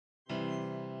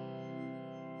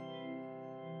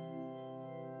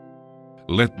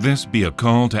Let this be a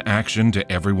call to action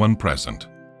to everyone present.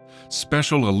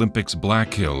 Special Olympics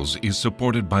Black Hills is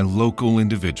supported by local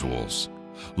individuals,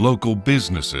 local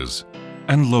businesses,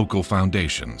 and local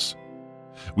foundations.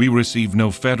 We receive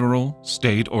no federal,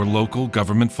 state, or local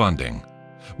government funding,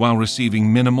 while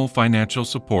receiving minimal financial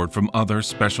support from other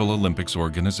Special Olympics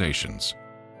organizations.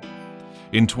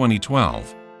 In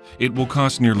 2012, it will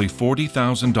cost nearly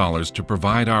 $40,000 to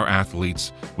provide our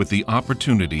athletes with the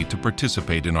opportunity to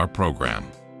participate in our program,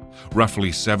 roughly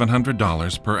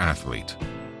 $700 per athlete.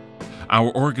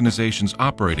 Our organization's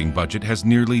operating budget has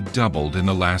nearly doubled in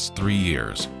the last 3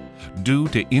 years due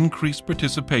to increased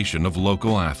participation of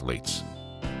local athletes.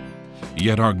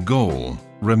 Yet our goal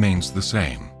remains the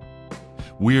same.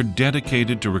 We're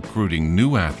dedicated to recruiting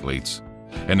new athletes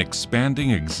and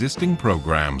expanding existing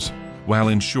programs while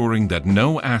ensuring that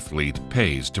no athlete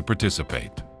pays to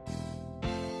participate.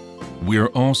 We're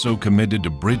also committed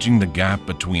to bridging the gap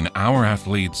between our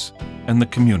athletes and the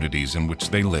communities in which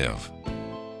they live.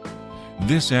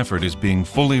 This effort is being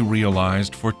fully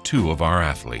realized for 2 of our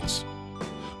athletes.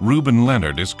 Ruben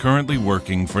Leonard is currently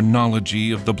working for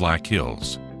Knology of the Black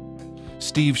Hills.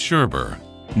 Steve Scherber,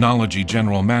 Knology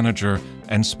General Manager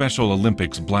and Special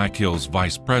Olympics Black Hills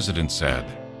Vice President, said,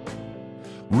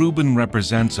 "Ruben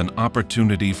represents an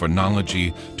opportunity for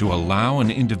Knology to allow an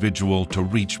individual to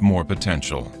reach more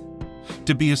potential,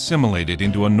 to be assimilated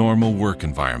into a normal work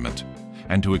environment,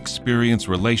 and to experience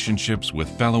relationships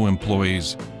with fellow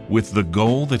employees with the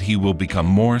goal that he will become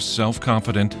more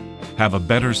self-confident, have a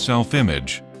better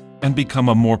self-image, and become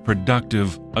a more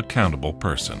productive, accountable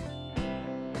person."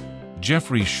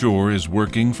 Jeffrey Shore is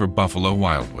working for Buffalo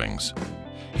Wild Wings.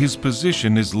 His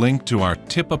position is linked to our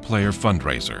Tip a Player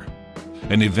fundraiser,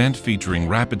 an event featuring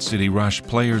Rapid City Rush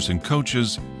players and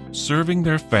coaches serving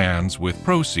their fans with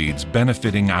proceeds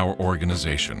benefiting our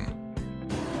organization.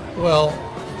 Well,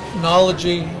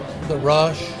 Knology, the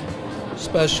Rush,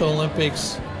 Special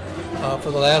Olympics, for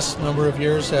the last number of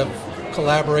years have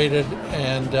collaborated,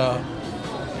 and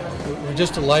we're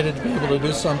just delighted to be able to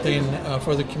do something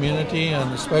for the community,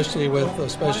 and especially with the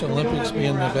Special Olympics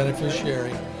being the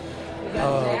beneficiary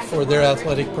for their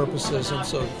athletic purposes. And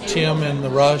so Tim and the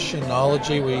Rush and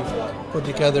Knology, we put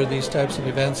together these types of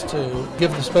events to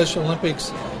give the Special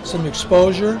Olympics some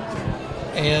exposure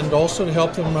and also to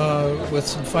help them with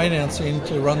some financing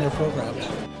to run their programs.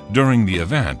 During the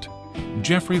event,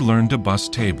 Jeffrey learned to bus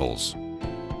tables.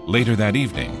 Later that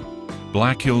evening,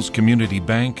 Black Hills Community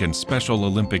Bank and Special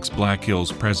Olympics Black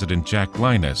Hills President Jack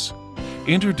Linus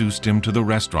introduced him to the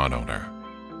restaurant owner.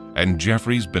 And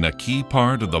Jeffrey's been a key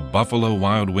part of the Buffalo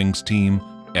Wild Wings team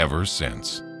ever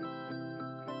since.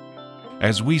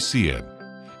 As we see it,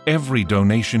 every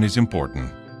donation is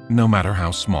important, no matter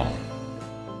how small.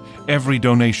 Every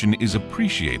donation is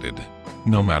appreciated,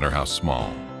 no matter how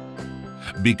small.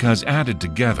 Because added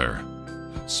together,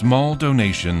 small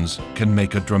donations can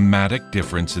make a dramatic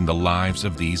difference in the lives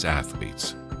of these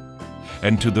athletes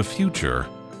and to the future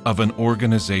of an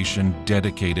organization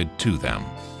dedicated to them.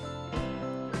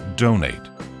 Donate,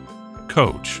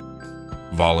 coach,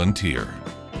 volunteer.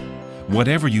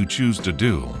 Whatever you choose to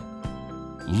do,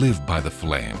 live by the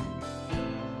flame.